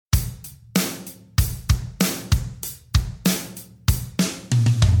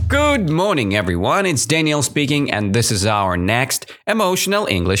Good morning, everyone. It's Daniel speaking, and this is our next Emotional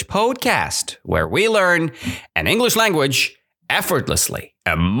English podcast, where we learn an English language effortlessly,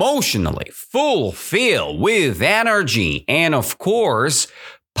 emotionally, fulfill with energy, and of course,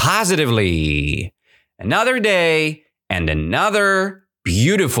 positively. Another day and another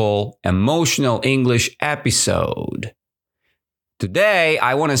beautiful Emotional English episode. Today,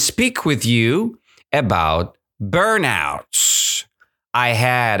 I want to speak with you about burnouts. I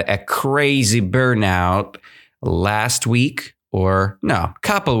had a crazy burnout last week, a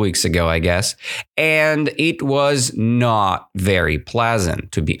couple weeks ago, I guess, and it was not very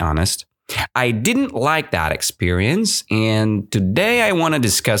pleasant, to be honest. I didn't like that experience, and today I want to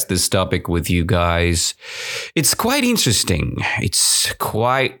discuss this topic with you guys. It's quite interesting. It's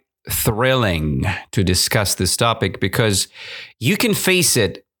quite thrilling to discuss this topic because you can face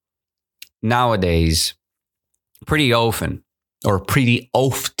it nowadays pretty often,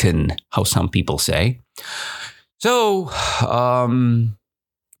 how some people say. So,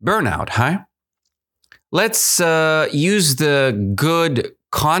 burnout, huh? Let's use the good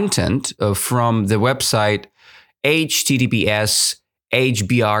content from the website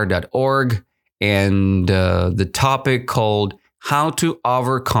https://hbr.org and the topic called How to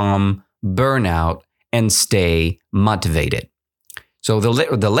Overcome Burnout and Stay Motivated. So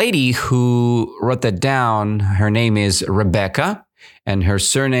the lady who wrote that down, her name is Rebecca, and her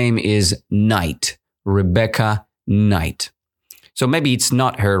surname is Knight, Rebecca Knight. So maybe it's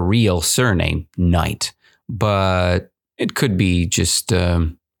not her real surname, Knight, but it could be just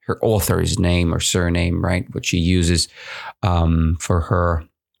her author's name or surname, right? What she uses for her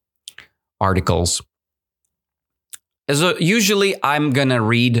articles. So usually I'm going to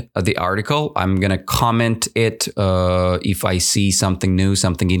read the article. I'm going to comment it if I see something new,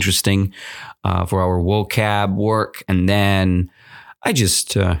 something interesting for our vocab work. And then I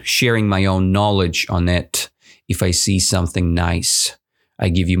just sharing my own knowledge on it. If I see something nice, I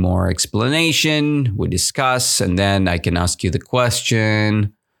give you more explanation. We discuss, and then I can ask you the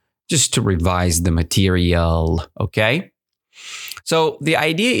question just to revise the material. Okay. So the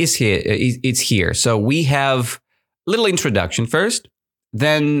idea is here. It's here. So we have little introduction first,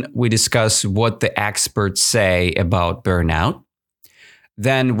 then we discuss what the experts say about burnout.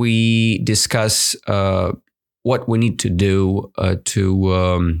 Then we discuss what we need to do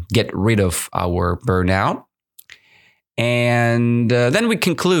to get rid of our burnout. And then we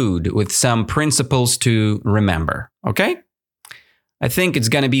conclude with some principles to remember, okay? I think it's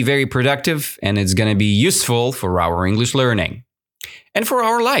going to be very productive and it's going to be useful for our English learning and for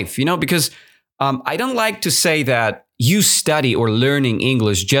our life, because I don't like to say that you study or learning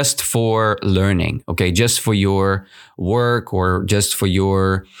English just for learning, okay? Just for your work or just for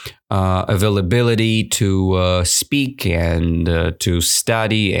your availability to speak and to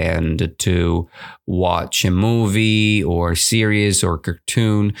study and to watch a movie or series or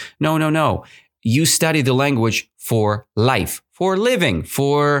cartoon. No. You study the language for life, for living,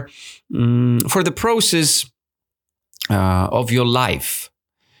 for the process of your life.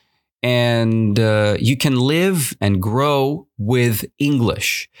 And you can live and grow with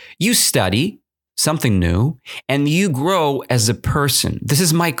English. You study something new and you grow as a person. This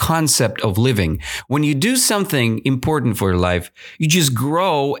is my concept of living. When you do something important for your life, you just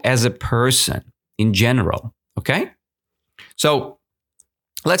grow as a person in general. Okay? So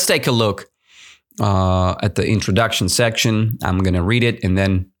let's take a look at the introduction section. I'm going to read it and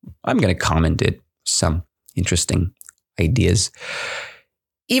then I'm going to comment it. Some interesting ideas.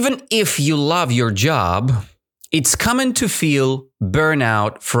 Even if you love your job, it's common to feel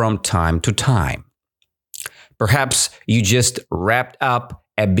burnout from time to time. Perhaps you just wrapped up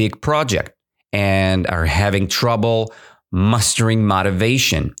a big project and are having trouble mustering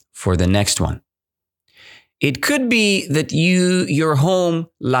motivation for the next one. It could be that your home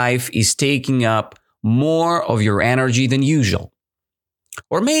life is taking up more of your energy than usual.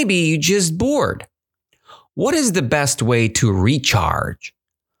 Or maybe you're just bored. What is the best way to recharge?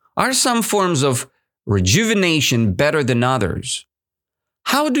 Are some forms of rejuvenation better than others?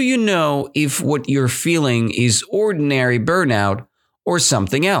 How do you know if what you're feeling is ordinary burnout or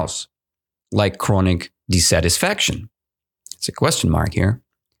something else, like chronic dissatisfaction? It's a question mark here.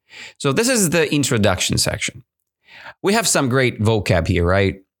 So this is the introduction section. We have some great vocab here,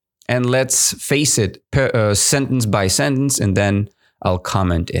 right? And let's face it, sentence by sentence, and then I'll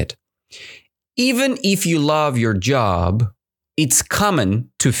comment it. Even if you love your job, it's common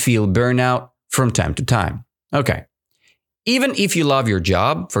to feel burnout from time to time. Okay. Even if you love your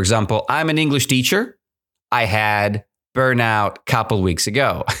job, for example, I'm an English teacher. I had burnout a couple weeks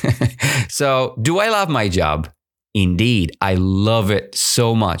ago. So do I love my job? Indeed, I love it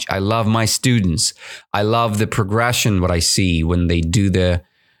so much. I love my students. I love the progression, what I see when they do their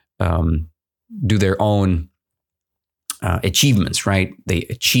own achievements, right? They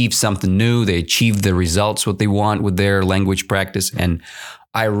achieve something new. They achieve the results, what they want with their language practice. And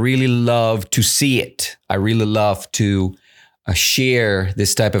I really love to see it. I really love to share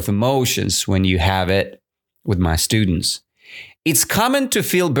this type of emotions when you have it with my students. It's common to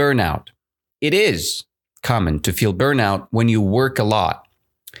feel burnout. It is common to feel burnout when you work a lot,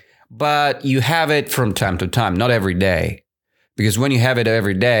 but you have it from time to time, not every day. Because when you have it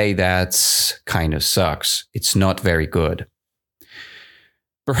every day, that's kind of sucks. It's not very good.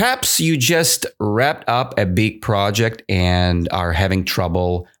 Perhaps you just wrapped up a big project and are having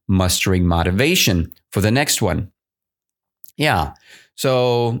trouble mustering motivation for the next one. Yeah.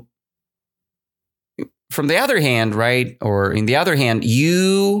 So from the other hand, right? Or in the other hand,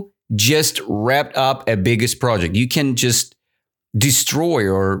 you just wrapped up a biggest project. You can just destroy,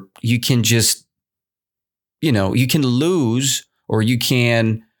 or you can just, you can lose, or you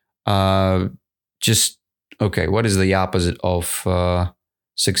can just, okay, what is the opposite of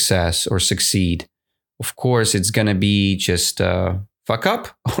success or succeed? Of course, it's going to be just fuck up,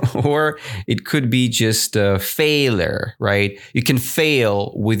 or it could be just a failure, right? You can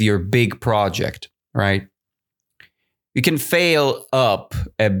fail with your big project, right? You can fail up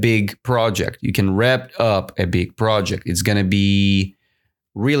a big project. You can wrap up a big project. It's going to be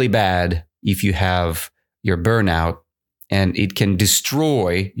really bad if you have your burnout, and it can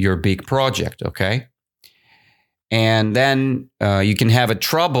destroy your big project, okay? And then you can have a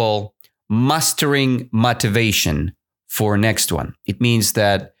trouble mustering motivation for next one. It means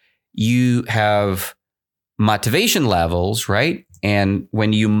that you have motivation levels, right? And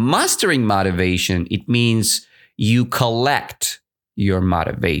when you mustering motivation, it means you collect your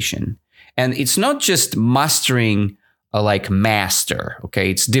motivation. And it's not just mustering like master,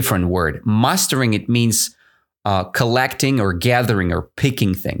 okay? It's a different word. Mustering, it means collecting or gathering or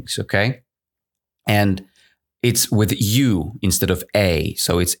picking things, okay? And it's with U instead of A.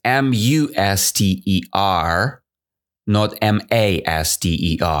 So it's M-U-S-T-E-R, not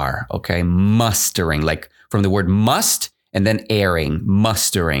M-A-S-T-E-R, okay? Mustering, like from the word must and then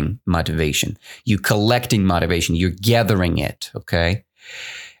mustering motivation. You collecting motivation, you're gathering it, okay?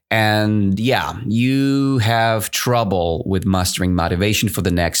 And yeah, you have trouble with mustering motivation for the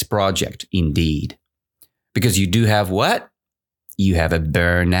next project, indeed. Because you do have what? You have a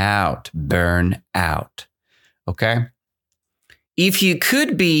burnout, okay? If you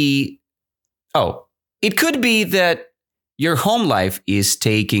could be, it could be that your home life is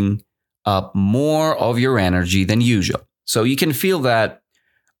taking up more of your energy than usual. So you can feel that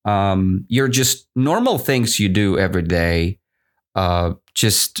you're just normal things you do every day,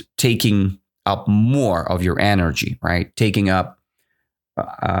 just taking up more of your energy, right? Taking up,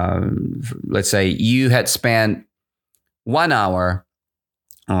 let's say you had spent 1 hour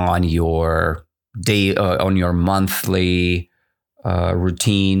on your day, on your monthly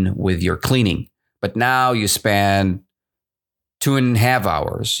routine with your cleaning, but now you spend 2.5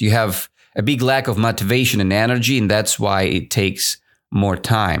 hours. You have a big lack of motivation and energy, and that's why it takes more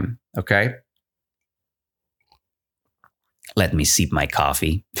time, okay? Let me sip my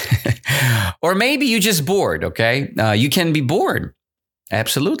coffee. Or maybe you're just bored, okay? You can be bored.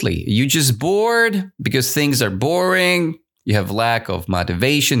 Absolutely. You're just bored because things are boring. You have lack of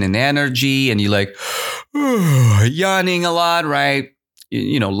motivation and energy, and you're like yawning a lot, right?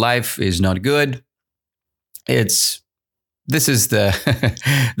 Life is not good. This is the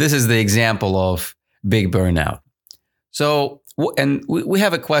this is the example of big burnout. So, and we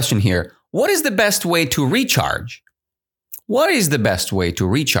have a question here. What is the best way to recharge? What is the best way to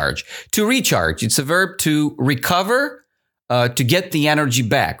recharge? To recharge, it's a verb to recover, to get the energy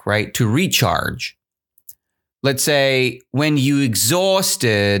back, right? To recharge. Let's say when you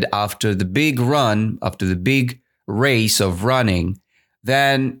exhausted after the big run, after the big race of running,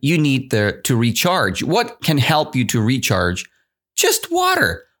 then you need to recharge. What can help you to recharge? Just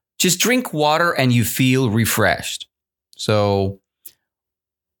water. Just drink water and you feel refreshed. So,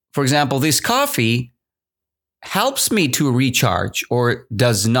 for example, this coffee helps me to recharge or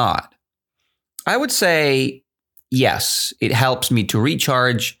does not. I would say, yes, it helps me to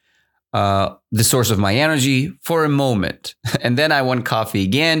recharge the source of my energy for a moment. And then I want coffee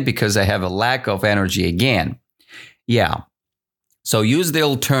again because I have a lack of energy again. Yeah. So use the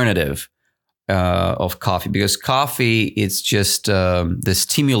alternative of coffee, because coffee is just the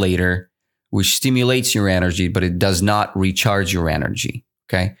stimulator which stimulates your energy, but it does not recharge your energy.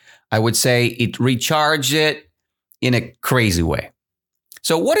 Okay. I would say it recharges it in a crazy way.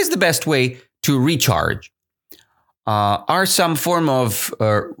 So what is the best way to recharge? Are some form of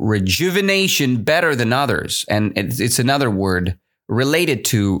rejuvenation better than others? And it's another word related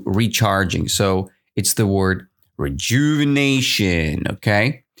to recharging. So it's the word rejuvenation,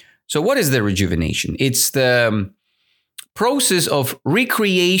 okay? So what is the rejuvenation? It's the process of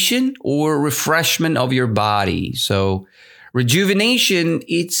recreation or refreshment of your body. So rejuvenation,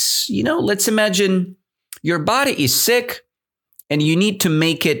 it's, let's imagine your body is sick and you need to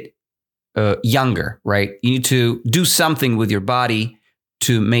make it younger, right? You need to do something with your body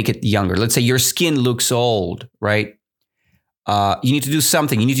to make it younger. Let's say your skin looks old, right? You need to do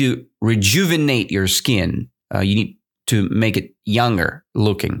something. You need to rejuvenate your skin. You need to make it younger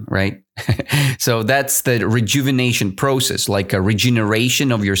looking, right? So that's the rejuvenation process, like a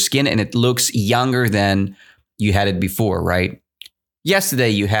regeneration of your skin, and it looks younger than you had it before, right? Yesterday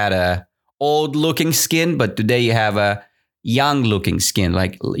you had a old looking skin, but today you have a young looking skin,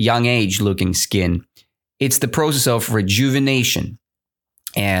 like young age looking skin. It's the process of rejuvenation.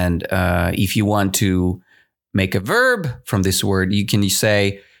 And if you want to make a verb from this word, you can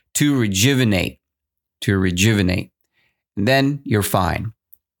say to rejuvenate, and then you're fine.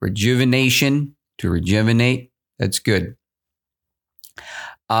 Rejuvenation, to rejuvenate, that's good.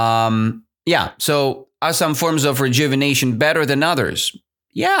 So are some forms of rejuvenation better than others?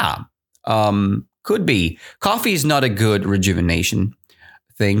 Yeah, could be. Coffee is not a good rejuvenation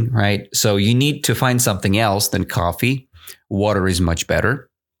thing, right? So you need to find something else than coffee. Water is much better.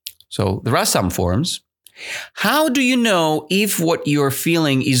 So there are some forms. How do you know if what you're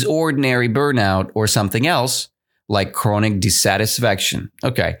feeling is ordinary burnout or something else, like chronic dissatisfaction?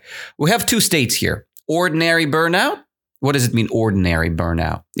 Okay, we have two states here. Ordinary burnout. What does it mean, ordinary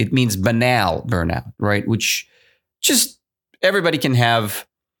burnout? It means banal burnout, right? Which just everybody can have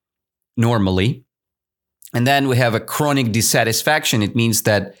normally. And then we have a chronic dissatisfaction. It means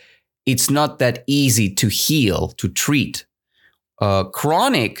that it's not that easy to heal, to treat.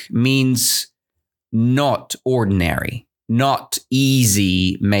 Chronic means not ordinary, not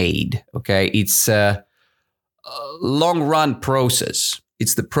easy made, okay? It's a long run process.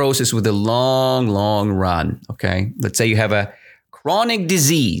 It's the process with a long run, okay? Let's say you have a chronic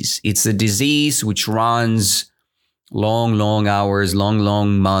disease. It's a disease which runs long hours,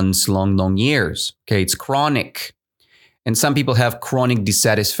 long months, long years, okay? It's chronic. And some people have chronic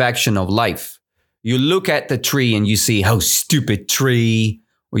dissatisfaction of life. You look at the tree and you see, oh, stupid tree.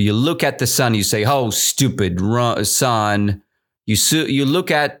 Or you look at the sun, you say, oh, stupid sun. You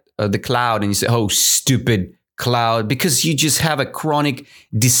look at the cloud and you say, oh, stupid cloud, because you just have a chronic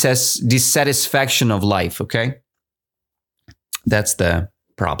dissatisfaction of life, okay? That's the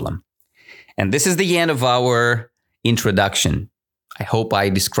problem. And this is the end of our introduction. I hope I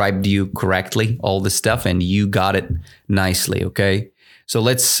described you correctly, all the stuff, and you got it nicely, okay? So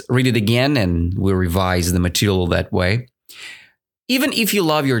let's read it again and we'll revise the material that way. Even if you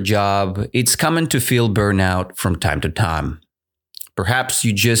love your job, it's common to feel burnout from time to time. Perhaps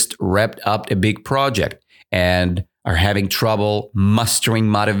you just wrapped up a big project and are having trouble mustering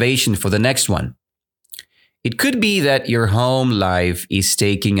motivation for the next one. It could be that your home life is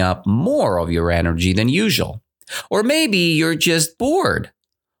taking up more of your energy than usual. Or maybe you're just bored.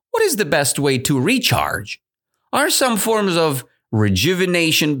 What is the best way to recharge? Are some forms of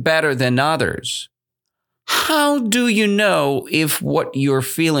rejuvenation better than others? How do you know if what you're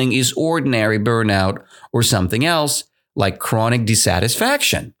feeling is ordinary burnout or something else, like chronic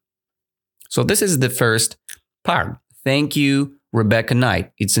dissatisfaction? So this is the first part. Thank you, Rebecca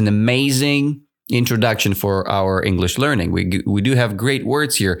Knight. It's an amazing introduction for our English learning. We do have great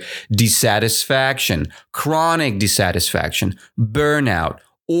words here. Dissatisfaction, chronic dissatisfaction, burnout,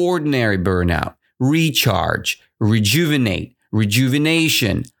 ordinary burnout, recharge, rejuvenate,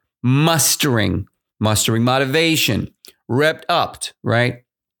 rejuvenation, mustering motivation, wrapped up, right?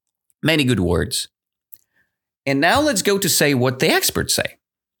 Many good words. And now let's go to say what the experts say.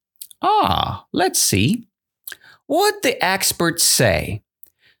 Let's see what the experts say.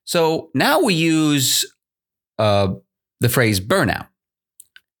 So now we use the phrase burnout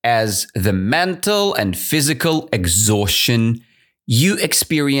as the mental and physical exhaustion you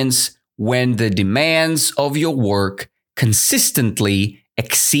experience when the demands of your work consistently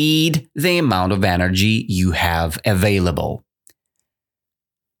exceed the amount of energy you have available.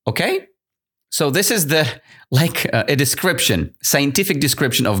 Okay? So this is a description, scientific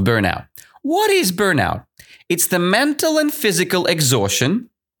description of burnout. What is burnout? It's the mental and physical exhaustion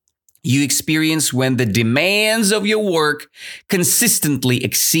you experience when the demands of your work consistently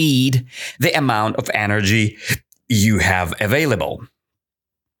exceed the amount of energy you have available.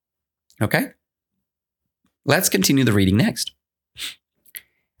 Okay? Let's continue the reading next.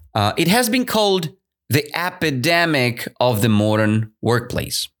 It has been called the epidemic of the modern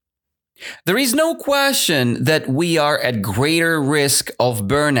workplace. There is no question that we are at greater risk of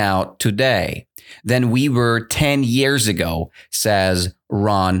burnout today than we were 10 years ago, says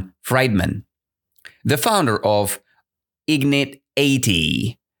Ron Friedman, the founder of Ignite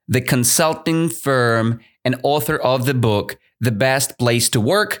 80, the consulting firm and author of the book, The Best Place to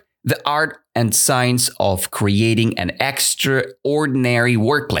Work, The Art and Science of Creating an Extraordinary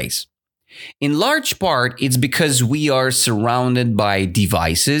Workplace. In large part, it's because we are surrounded by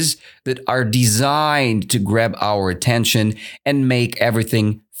devices that are designed to grab our attention and make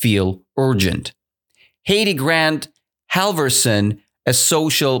everything feel urgent. Heidi Grant Halverson, a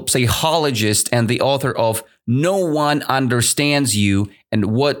social psychologist and the author of No One Understands You and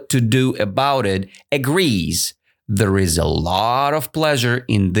What to Do About It, agrees there is a lot of pleasure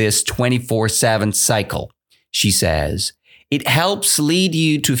in this 24/7 cycle. She says, it helps lead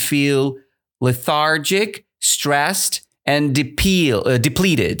you to feel lethargic, stressed, and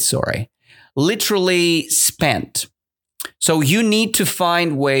depleted, literally spent. So you need to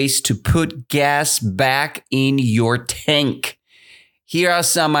find ways to put gas back in your tank. Here are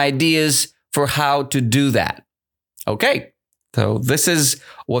some ideas for how to do that. Okay, so this is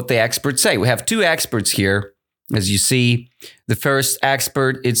what the experts say. We have two experts here. As you see, the first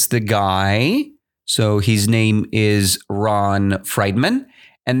expert, it's the guy. So his name is Ron Friedman.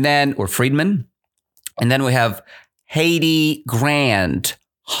 Friedman. And then we have Heidi Grant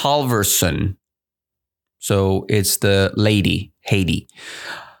Halverson. So it's the lady, Heidi.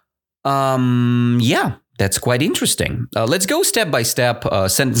 That's quite interesting. Let's go step by step,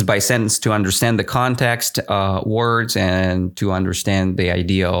 sentence by sentence to understand the context, words, and to understand the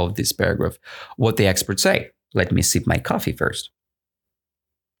idea of this paragraph, what the experts say. Let me sip my coffee first.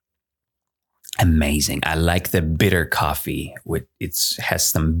 Amazing. I like the bitter coffee. It has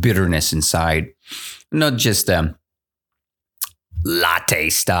some bitterness inside. Not just a latte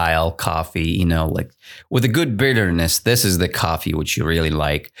style coffee, like with a good bitterness. This is the coffee which you really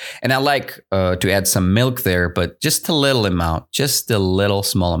like. And I like to add some milk there, but just a little amount, just a little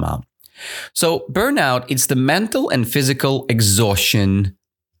small amount. So burnout, it's the mental and physical exhaustion.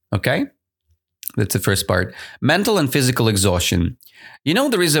 Okay. That's the first part. Mental and physical exhaustion.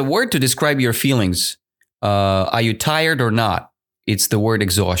 There is a word to describe your feelings. Are you tired or not? It's the word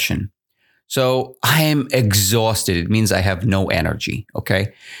exhaustion. So I am exhausted. It means I have no energy.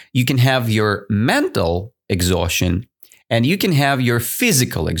 Okay. You can have your mental exhaustion and you can have your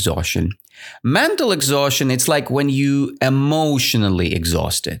physical exhaustion. Mental exhaustion, it's like when you emotionally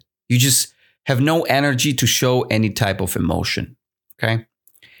exhausted. You just have no energy to show any type of emotion. Okay.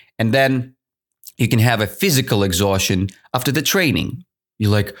 And then you can have a physical exhaustion after the training.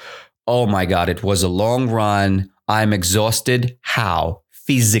 You're like, oh my God, it was a long run. I'm exhausted. How?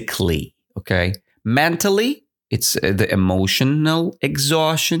 Physically. Okay. Mentally, it's the emotional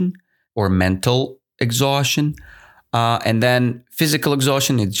exhaustion or mental exhaustion. And then physical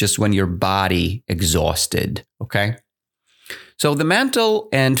exhaustion, it's just when your body exhausted. Okay. So the mental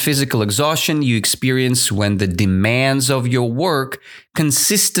and physical exhaustion you experience when the demands of your work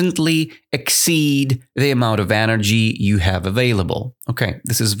consistently exceed the amount of energy you have available. Okay,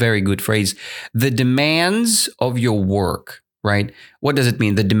 this is a very good phrase. The demands of your work, right? What does it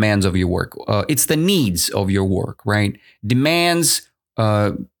mean, the demands of your work? It's the needs of your work, right? Demands,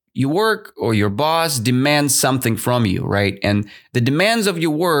 you work or your boss demands something from you, right? And the demands of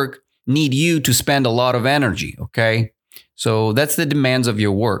your work need you to spend a lot of energy, okay? So that's the demands of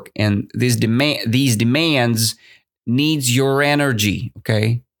your work. And these demands needs your energy,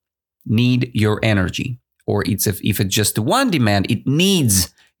 okay? Need your energy. Or if it's just one demand, it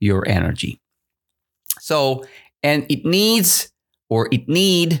needs your energy. So, and it need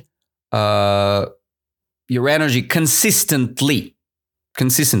your energy consistently.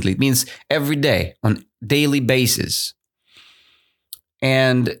 Consistently. It means every day, on daily basis.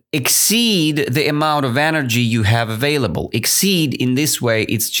 And exceed the amount of energy you have available. Exceed in this way,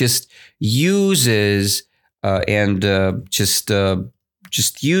 it's just uses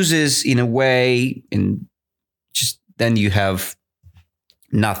just uses in a way, and just then you have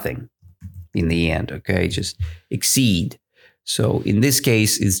nothing in the end. Okay, just exceed. So in this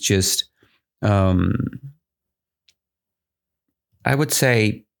case, it's just I would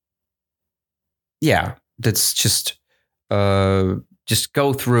say, yeah, that's just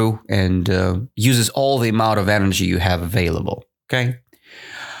go through and uses all the amount of energy you have available. Okay.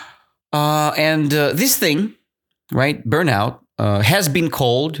 And this thing, right, burnout, has been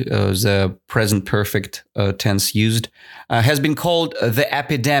called, the present perfect tense used, has been called the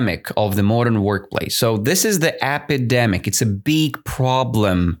epidemic of the modern workplace. So this is the epidemic. It's a big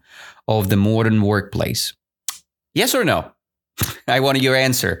problem of the modern workplace. Yes or no? I want your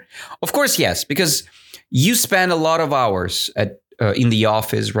answer. Of course, yes, because you spend a lot of hours in the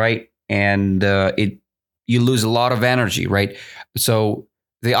office, right? And you lose a lot of energy, right? So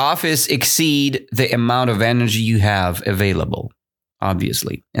the office exceed the amount of energy you have available,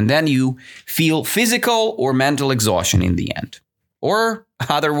 obviously. And then you feel physical or mental exhaustion in the end. Or,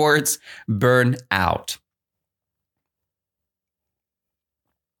 other words, burn out.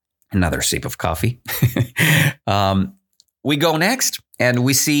 Another sip of coffee. We go next and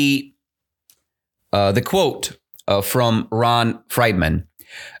we see the quote from Ron Friedman.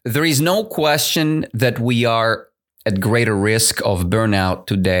 There is no question that we are at greater risk of burnout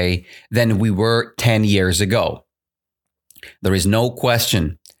today than we were 10 years ago. There is no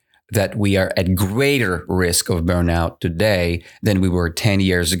question that we are at greater risk of burnout today than we were 10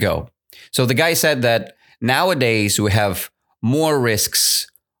 years ago. So the guy said that nowadays we have more risks,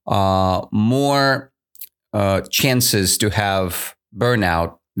 more chances to have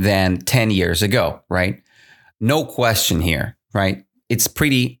burnout than 10 years ago, right? No question here, right? It's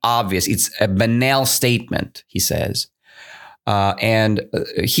pretty obvious. It's a banal statement, he says. And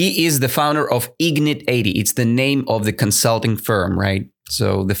he is the founder of Ignite 80. It's the name of the consulting firm, right?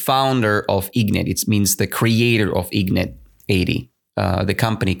 So the founder of Ignite, it means the creator of Ignite 80. The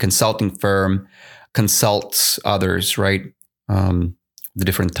company consulting firm consults others, right? The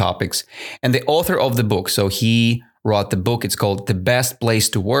different topics. And the author of the book. So he wrote the book. It's called The Best Place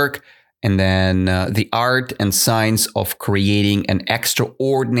to Work. And then The Art and Science of Creating an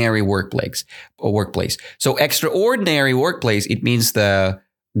Extraordinary Workplace. So extraordinary workplace, it means the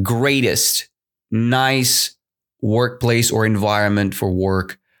greatest, nice workplace or environment for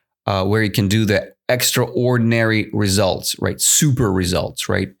work where you can do the extraordinary results, right? Super results,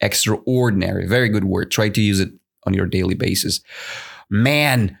 right? Extraordinary, very good word. Try to use it on your daily basis.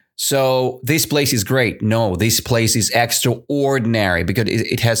 Man, so this place is great. No, this place is extraordinary because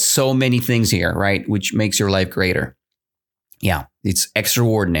it has so many things here, right? Which makes your life greater. Yeah, it's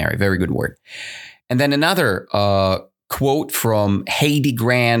extraordinary. Very good word. And then another quote from Heidi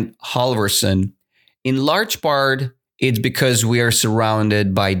Grant Halvorson. In large part, it's because we are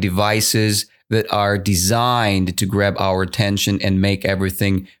surrounded by devices that are designed to grab our attention and make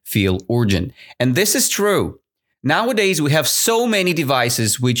everything feel urgent. And this is true. Nowadays, we have so many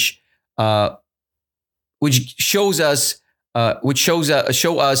devices which shows us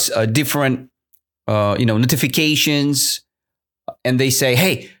different notifications, and they say,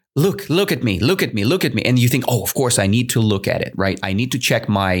 "Hey, look at me," and you think, "Oh, of course, I need to look at it, right? I need to check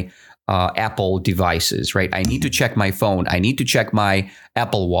my Apple devices, right? I need to check my phone. I need to check my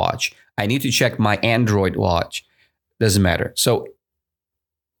Apple Watch. I need to check my Android Watch." Doesn't matter. So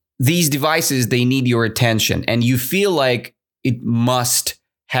these devices, they need your attention, and you feel like it must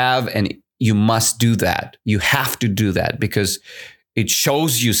have, and you must do that. You have to do that because it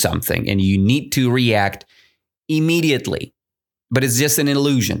shows you something and you need to react immediately, but it's just an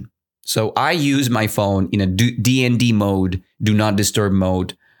illusion. So I use my phone in a DND mode, do not disturb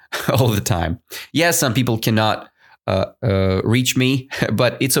mode all the time. Yes, some people cannot reach me,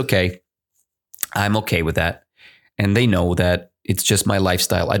 but it's okay. I'm okay with that. And they know that it's just my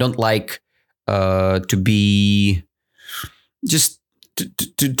lifestyle. I don't like to be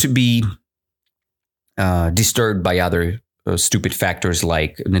to be disturbed by other stupid factors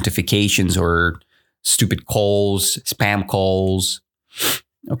like notifications or stupid calls, spam calls.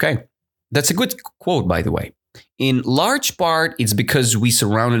 Okay, that's a good quote, by the way. In large part, it's because we're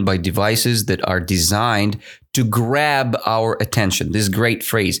surrounded by devices that are designed to grab our attention. This great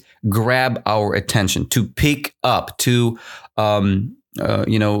phrase, grab our attention, to pick up, to,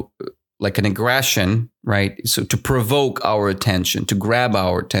 like an aggression, right? So to provoke our attention, to grab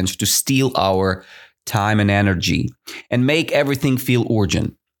our attention, to steal our time and energy and make everything feel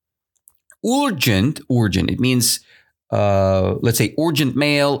urgent. Urgent, it means, let's say urgent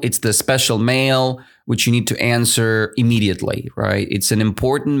mail. It's the special mail which you need to answer immediately, right? It's an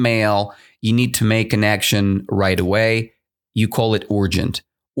important mail. You need to make an action right away. You call it urgent.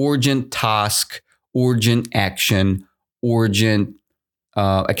 Urgent task, urgent action, urgent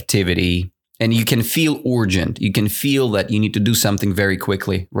activity. And you can feel urgent. You can feel that you need to do something very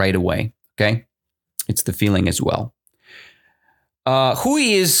quickly right away, okay? It's the feeling as well. Who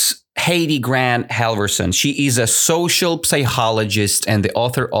is Heidi Grant Halvorson? She is a social psychologist and the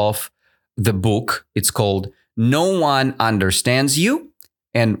author of the book. It's called No One Understands You,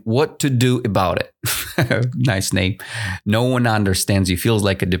 and what to do about it. Nice name. No one understands you. Feels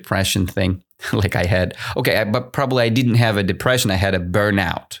like a depression thing, like I had. Okay, but probably I didn't have a depression. I had a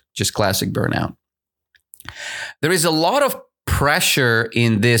burnout, just classic burnout. There is a lot of pressure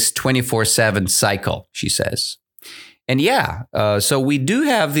in this 24/7 cycle, she says. And yeah, so we do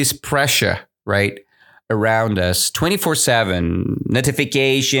have this pressure, right, around us 24/7,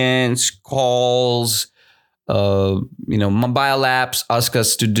 notifications, calls, mobile apps ask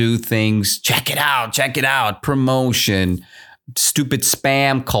us to do things. Check it out, promotion, stupid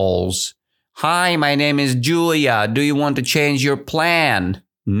spam calls. Hi, my name is Julia. Do you want to change your plan?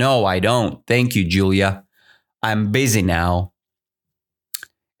 No, I don't. Thank you, Julia. I'm busy now.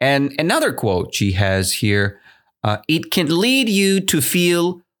 And another quote she has here, it can lead you to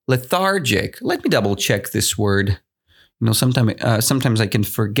feel lethargic. Let me double check this word. Sometimes I can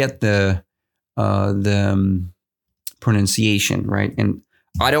forget the pronunciation, right? And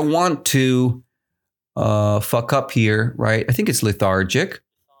I don't want to fuck up here, right? I think it's lethargic.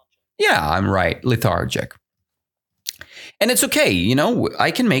 Yeah, I'm right. Lethargic. And it's okay.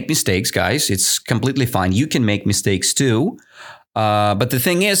 I can make mistakes, guys. It's completely fine. You can make mistakes too. But the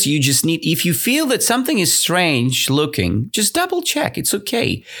thing is, you just need, if you feel that something is strange looking, just double check. It's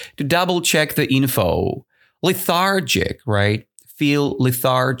okay to double check the info. Lethargic, right? Feel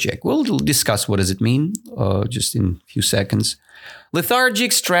lethargic. We'll discuss what does it mean just in a few seconds.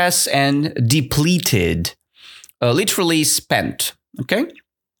 Lethargic, stress, and depleted. Literally spent. Okay?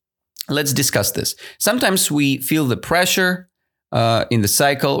 Let's discuss this. Sometimes we feel the pressure in the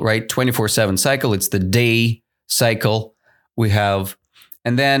cycle, right? 24/7 cycle. It's the day cycle we have.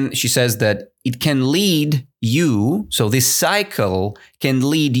 And then she says that it can lead you, so this cycle can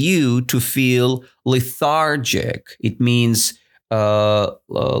lead you to feel lethargic. It means, I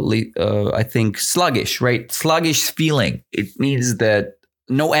think, sluggish, right? Sluggish feeling. It means that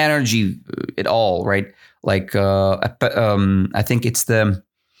no energy at all, right? Like, I think it's the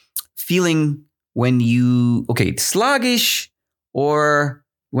feeling when it's sluggish, or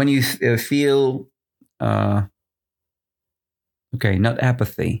when you feel, not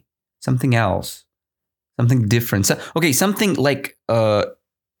apathy, something else, something different. So, something like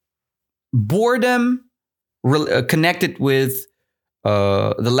boredom connected with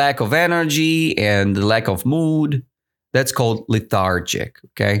the lack of energy and the lack of mood. That's called lethargic,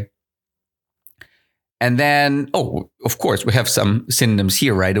 okay? And then, of course, we have some synonyms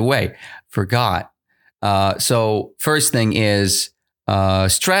here right away. Forgot. So first thing is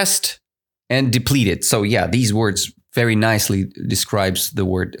stressed and depleted. So yeah, these words very nicely describes the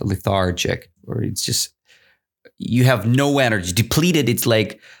word lethargic, or it's just, you have no energy. Depleted, it's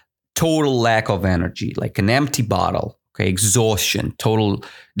like total lack of energy, like an empty bottle. Okay, exhaustion, total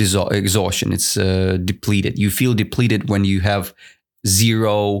exhaustion. It's depleted. You feel depleted when you have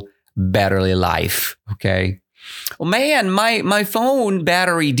zero battery life. Okay. Oh man, my phone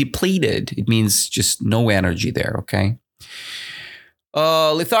battery depleted. It means just no energy there. Okay.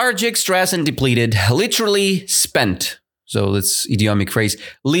 Lethargic, stressed, and depleted. Literally spent. So that's idiomatic phrase.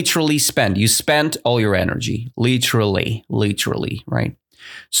 Literally spent. You spent all your energy. Literally, right?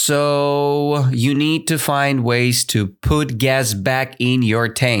 So you need to find ways to put gas back in your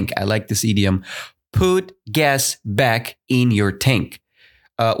tank. I like this idiom. Put gas back in your tank.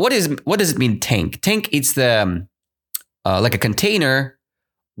 What does it mean, tank? Tank, it's the like a container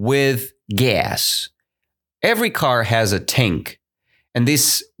with gas. Every car has a tank. And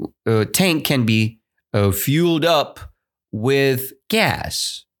this tank can be fueled up with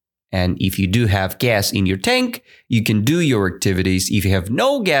gas. And if you do have gas in your tank, you can do your activities. If you have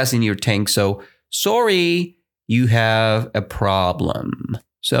no gas in your tank, so sorry, you have a problem.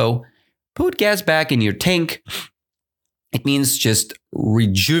 So put gas back in your tank. It means just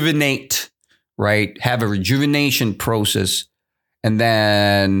rejuvenate, right? Have a rejuvenation process. And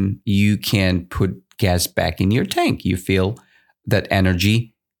then you can put gas back in your tank. You feel that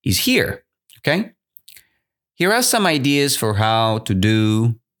energy is here. Okay. Here are some ideas for how to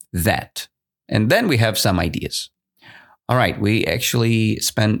do that. And then we have some ideas. All right. We actually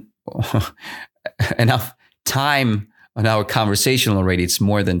spent enough time on our conversation already. It's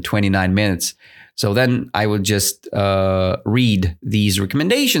more than 29 minutes. So then I will just read these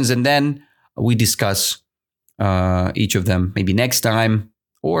recommendations, and then we discuss each of them maybe next time,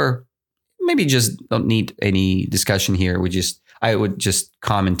 or maybe just don't need any discussion here. I would just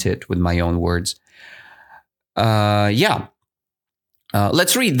comment it with my own words.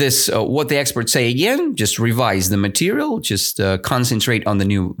 Let's read this, what the experts say again. Just revise the material, just concentrate on the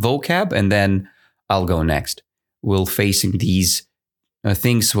new vocab, and then I'll go next. We'll facing these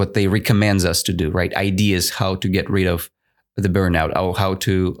things, what they recommends us to do, right? Ideas how to get rid of the burnout, or how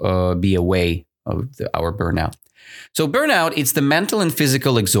to be away of our burnout. So burnout, it's the mental and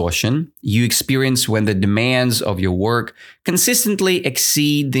physical exhaustion you experience when the demands of your work consistently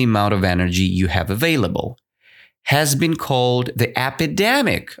exceed the amount of energy you have available. Has been called the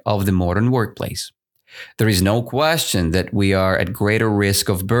epidemic of the modern workplace. There is no question that we are at greater risk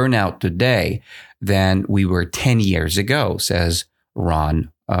of burnout today than we were 10 years ago, says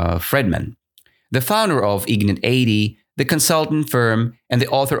Ron Fredman, the founder of Ignite 80, the consultant firm, and the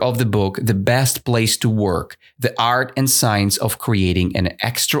author of the book, The Best Place to Work, The Art and Science of Creating an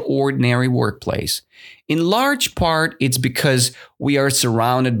Extraordinary Workplace. In large part, it's because we are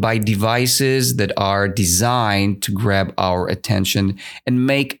surrounded by devices that are designed to grab our attention and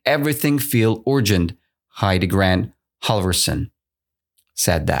make everything feel urgent. Heidi Grant Halvorson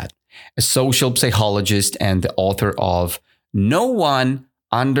said that. A social psychologist and the author of No One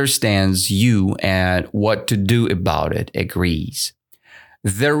Understands You and What to Do About It agrees.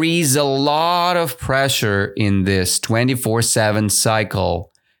 There is a lot of pressure in this 24/7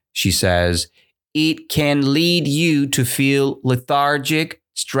 cycle, she says. It can lead you to feel lethargic,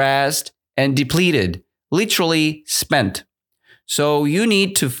 stressed, and depleted, literally spent. So you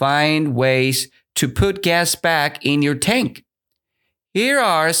need to find ways to put gas back in your tank. Here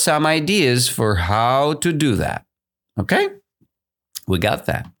are some ideas for how to do that. Okay? We got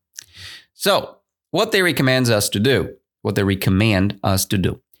that. So, what they recommend us to do.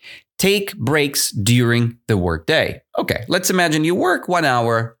 Take breaks during the workday. Okay, let's imagine you work 1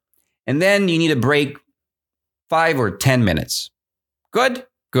 hour and then you need a break 5 or 10 minutes. Good?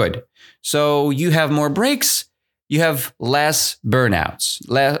 Good. So you have more breaks, you have less burnouts,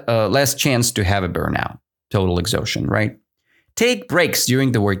 less chance to have a burnout, total exhaustion, right? Take breaks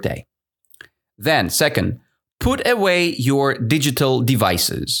during the workday. Then, second, put away your digital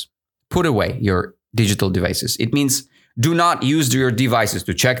devices. Put away your digital devices. It means do not use your devices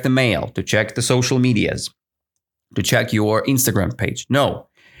to check the mail, to check the social medias, to check your Instagram page. No,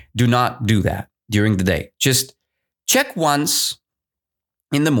 do not do that during the day. Just check once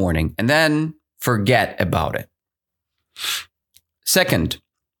in the morning and then forget about it.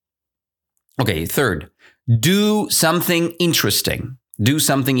 Third, do something interesting. Do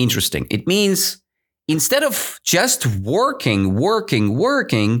something interesting. It means instead of just working,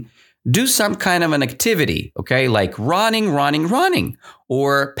 do some kind of an activity, okay? Like running,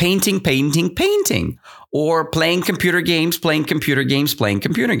 or painting, or playing computer games,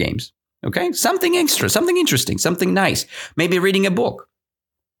 okay? Something extra, something interesting, something nice. Maybe reading a book.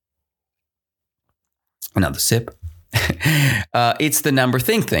 Another sip. It's the number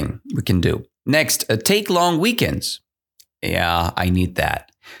thing we can do. Next, take long weekends. Yeah, I need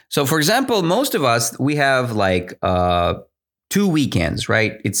that. So for example, most of us, we have like 2 weekends,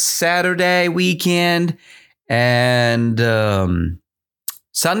 right? It's Saturday weekend and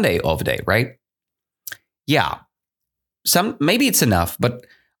Sunday off day, right? Yeah. Maybe it's enough, but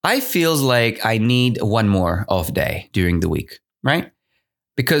I feels like I need one more off day during the week, right?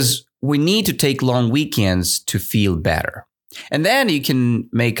 Because we need to take long weekends to feel better. And then you can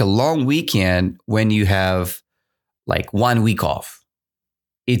make a long weekend when you have like 1 week off.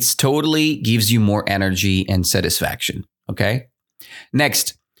 It's totally gives you more energy and satisfaction. Okay.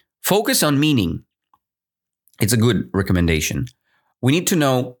 Next, focus on meaning. It's a good recommendation. We need to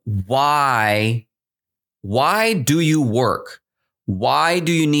know why. Why do you work? Why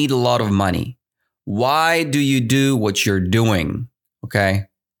do you need a lot of money? Why do you do what you're doing? Okay.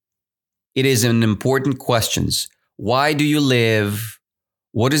 It is an important question. Why do you live?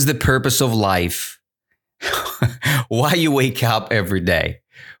 What is the purpose of life? Why you wake up every day?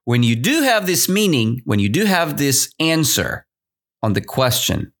 When you do have this meaning, when you do have this answer on the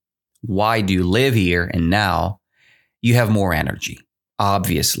question, why do you live here and now, you have more energy,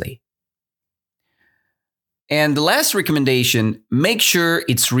 obviously. And the last recommendation, make sure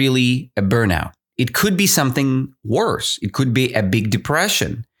it's really a burnout. It could be something worse. It could be a big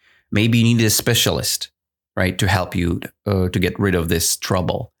depression. Maybe you need a specialist, right, to help you to get rid of this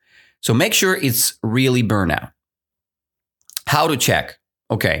trouble. So make sure it's really burnout. How to check?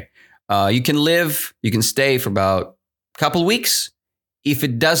 Okay, you can stay for about a couple weeks. If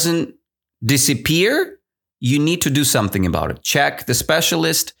it doesn't disappear, you need to do something about it. Check the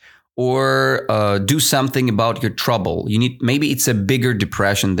specialist or do something about your trouble. Maybe it's a bigger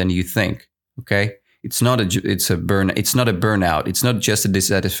depression than you think. Okay, it's not a burnout. It's not just a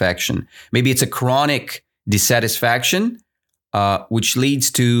dissatisfaction. Maybe it's a chronic dissatisfaction, which leads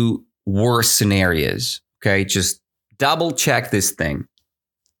to worse scenarios. Okay, just double check this thing.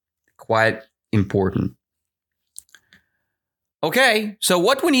 Quite important. Okay, so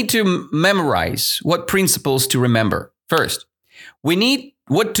what we need to memorize, what principles to remember? First, We need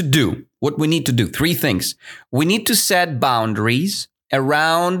what we need to do. 3 things. We need to set boundaries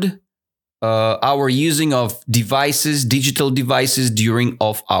around our using of devices, digital devices during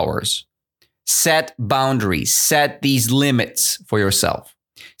off hours. Set boundaries, set these limits for yourself.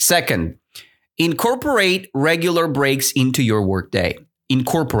 Second, incorporate regular breaks into your workday.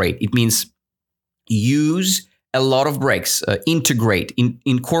 Incorporate, it means use a lot of breaks,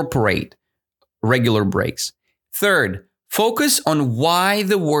 incorporate regular breaks. Third, focus on why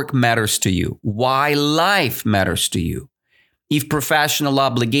the work matters to you, why life matters to you. If professional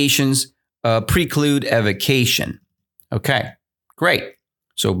obligations preclude a vacation. Okay, great.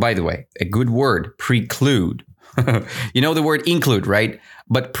 So by the way, a good word, preclude. You know the word include, right?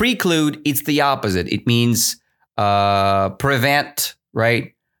 But preclude, it's the opposite. It means prevent,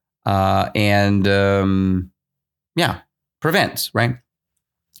 right? Prevents, right?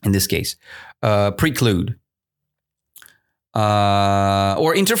 In this case, preclude.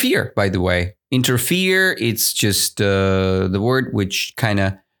 Or interfere, by the way. Interfere, it's just the word which kind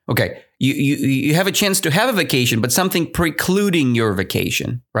of, okay, you have a chance to have a vacation, but something precluding your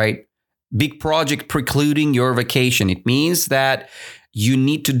vacation, right? Big project precluding your vacation. It means that you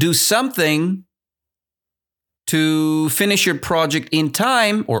need to do something to finish your project in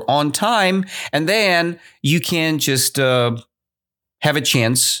time or on time, and then you can just have a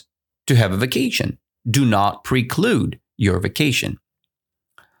chance to have a vacation. Do not preclude your vacation.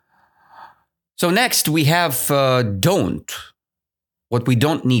 So next we have don't. What we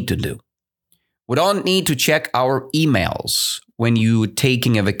don't need to do. We don't need to check our emails when you're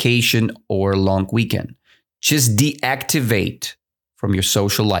taking a vacation or a long weekend. Just deactivate from your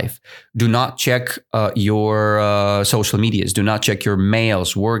social life. Do not check your social medias. Do not check your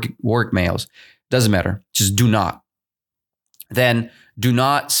mails, work mails. Doesn't matter. Just do not. Then do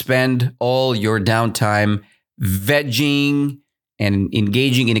not spend all your downtime vegging and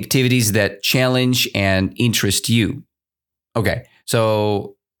engaging in activities that challenge and interest you. Okay,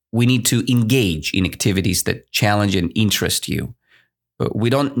 so we need to engage in activities that challenge and interest you. We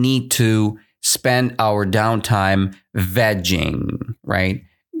don't need to spend our downtime vegging, right?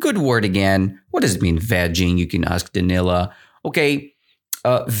 Good word again. What does it mean, vegging? You can ask Danila. Okay,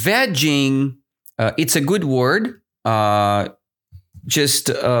 vegging, it's a good word. It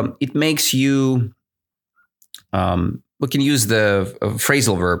makes you, we can use the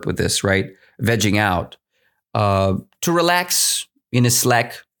phrasal verb with this, right? Vegging out. To relax in a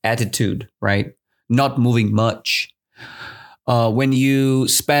slack attitude, right? Not moving much. When you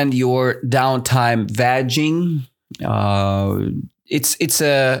spend your downtime vegging, it's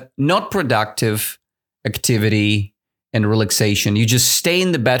a not productive activity and relaxation. You just stay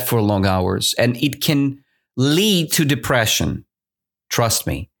in the bed for long hours, and it can lead to depression. Trust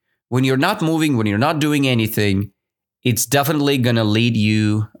me. When you're not moving, when you're not doing anything, it's definitely going to lead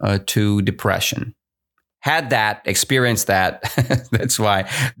you to depression. Had that, experienced that. That's why.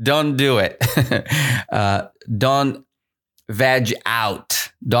 Don't do it. Don't veg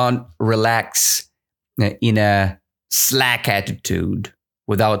out. Don't relax in a slack attitude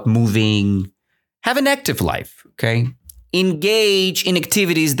without moving. Have an active life, okay? Engage in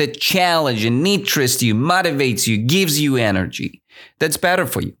activities that challenge and interest you, motivates you, gives you energy. That's better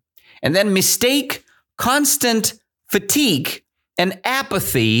for you. And then mistake constant fatigue and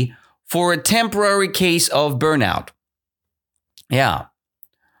apathy for a temporary case of burnout. Yeah.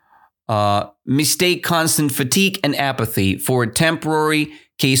 Mistake constant fatigue and apathy for a temporary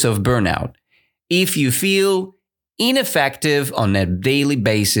case of burnout. If you feel ineffective on a daily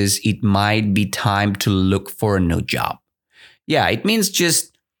basis, it might be time to look for a new job. Yeah, it means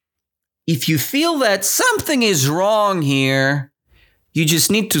just if you feel that something is wrong here, you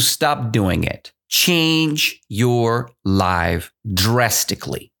just need to stop doing it. Change your life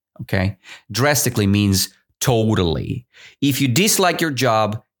drastically. Okay? Drastically means totally. If you dislike your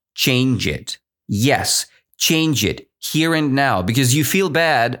job, change it. Yes, change it here and now because you feel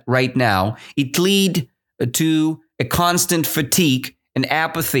bad right now. It leads to a constant fatigue and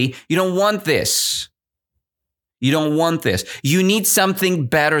apathy. You don't want this. You don't want this. You need something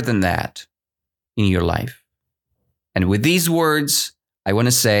better than that in your life. And with these words, I want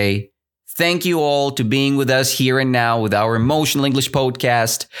to say thank you all to being with us here and now with our Emotional English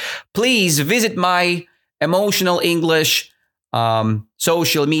podcast. Please visit my Emotional English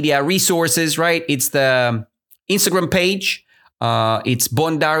social media resources, right? It's the Instagram page. It's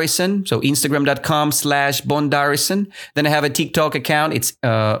Bondarison. So Instagram.com/Bondarison. Then I have a TikTok account. It's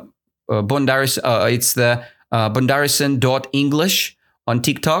Bondarison. It's the Bondarison.English on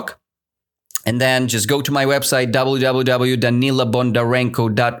TikTok. And then just go to my website,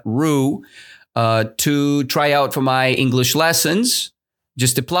 www.danilabondarenko.ru. to try out for my English lessons,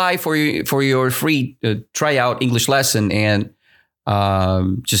 just apply for your free tryout English lesson and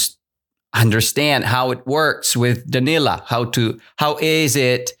just understand how it works with Danila. How is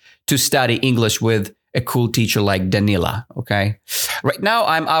it to study English with a cool teacher like Danila? Okay, right now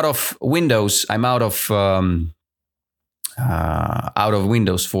I'm out of Windows. I'm out of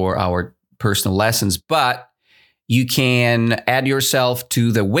Windows for our personal lessons, but you can add yourself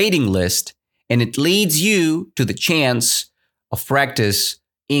to the waiting list, and it leads you to the chance of practice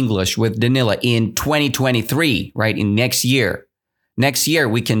English with Danila in 2023, right? In next year. Next year,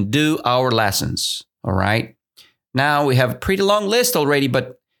 we can do our lessons, all right? Now, we have a pretty long list already,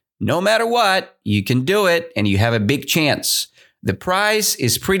 but no matter what, you can do it, and you have a big chance. The price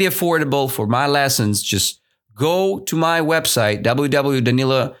is pretty affordable for my lessons. Just go to my website,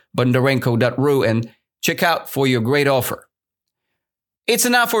 www.danilabondarenko.ru, and check out for your great offer. It's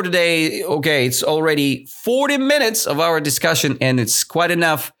enough for today. Okay, it's already 40 minutes of our discussion, and it's quite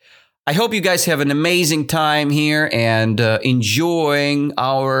enough. I hope you guys have an amazing time here and enjoying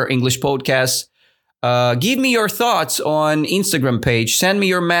our English podcast. Give me your thoughts on Instagram page. Send me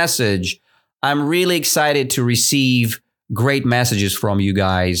your message. I'm really excited to receive great messages from you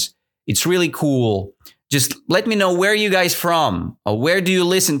guys. It's really cool. Just let me know where you guys from. Where do you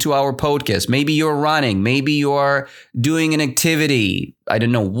listen to our podcast? Maybe you're running. Maybe you're doing an activity. I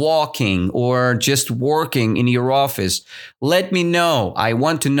don't know, walking or just working in your office. Let me know. I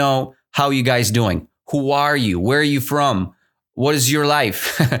want to know how you guys doing. Who are you? Where are you from? What is your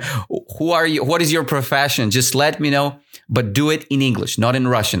life? Who are you? What is your profession? Just let me know, but do it in English, not in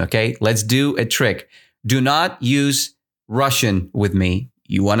Russian, okay? Let's do a trick. Do not use Russian with me.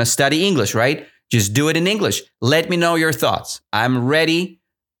 You want to study English, right? Just do it in English. Let me know your thoughts. I'm ready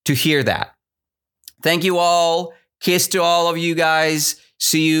to hear that. Thank you all. Kiss to all of you guys.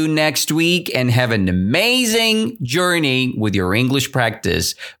 See you next week and have an amazing journey with your English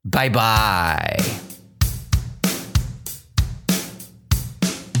practice. Bye-bye.